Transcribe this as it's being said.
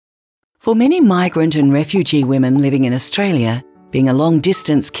For many migrant and refugee women living in Australia, being a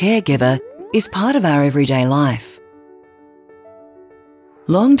long-distance caregiver is part of our everyday life.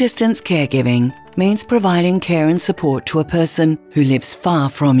 Long-distance caregiving means providing care and support to a person who lives far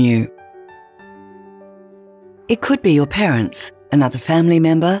from you. It could be your parents, another family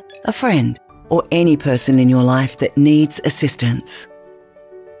member, a friend, or any person in your life that needs assistance.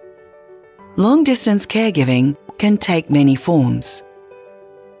 Long-distance caregiving can take many forms.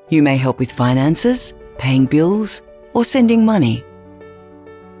 You may help with finances, paying bills, or sending money.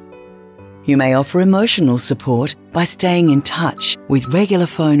 You may offer emotional support by staying in touch with regular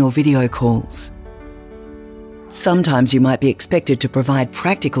phone or video calls. Sometimes you might be expected to provide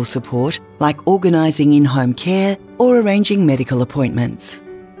practical support like organising in-home care or arranging medical appointments.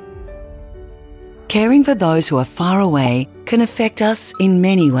 Caring for those who are far away can affect us in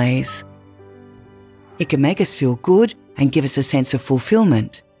many ways. It can make us feel good and give us a sense of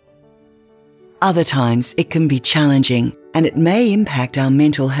fulfilment. Other times it can be challenging and it may impact our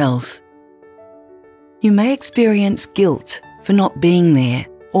mental health. You may experience guilt for not being there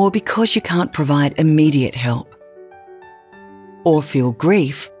or because you can't provide immediate help. Or feel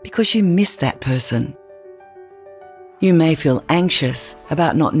grief because you miss that person. You may feel anxious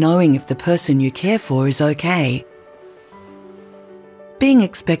about not knowing if the person you care for is okay. Being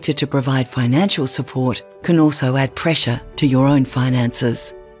expected to provide financial support can also add pressure to your own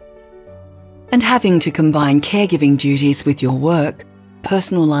finances. And having to combine caregiving duties with your work,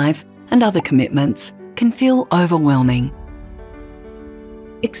 personal life, and other commitments can feel overwhelming.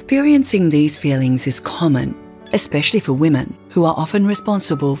 Experiencing these feelings is common, especially for women who are often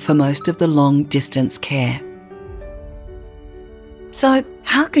responsible for most of the long-distance care. So,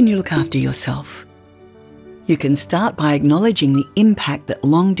 how can you look after yourself? You can start by acknowledging the impact that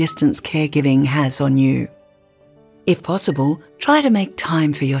long-distance caregiving has on you. If possible, try to make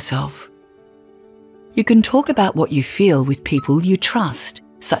time for yourself. You can talk about what you feel with people you trust,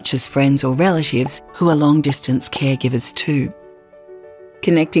 such as friends or relatives who are long-distance caregivers too.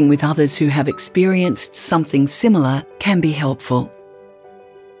 Connecting with others who have experienced something similar can be helpful.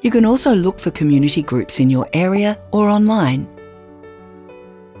 You can also look for community groups in your area or online.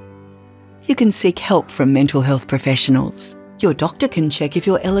 You can seek help from mental health professionals. Your doctor can check if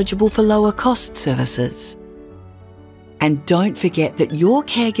you're eligible for lower cost services. And don't forget that your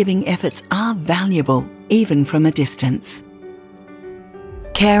caregiving efforts are valuable, even from a distance.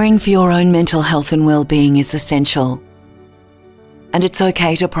 Caring for your own mental health and well-being is essential. And it's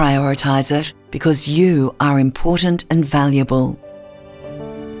okay to prioritise it because you are important and valuable.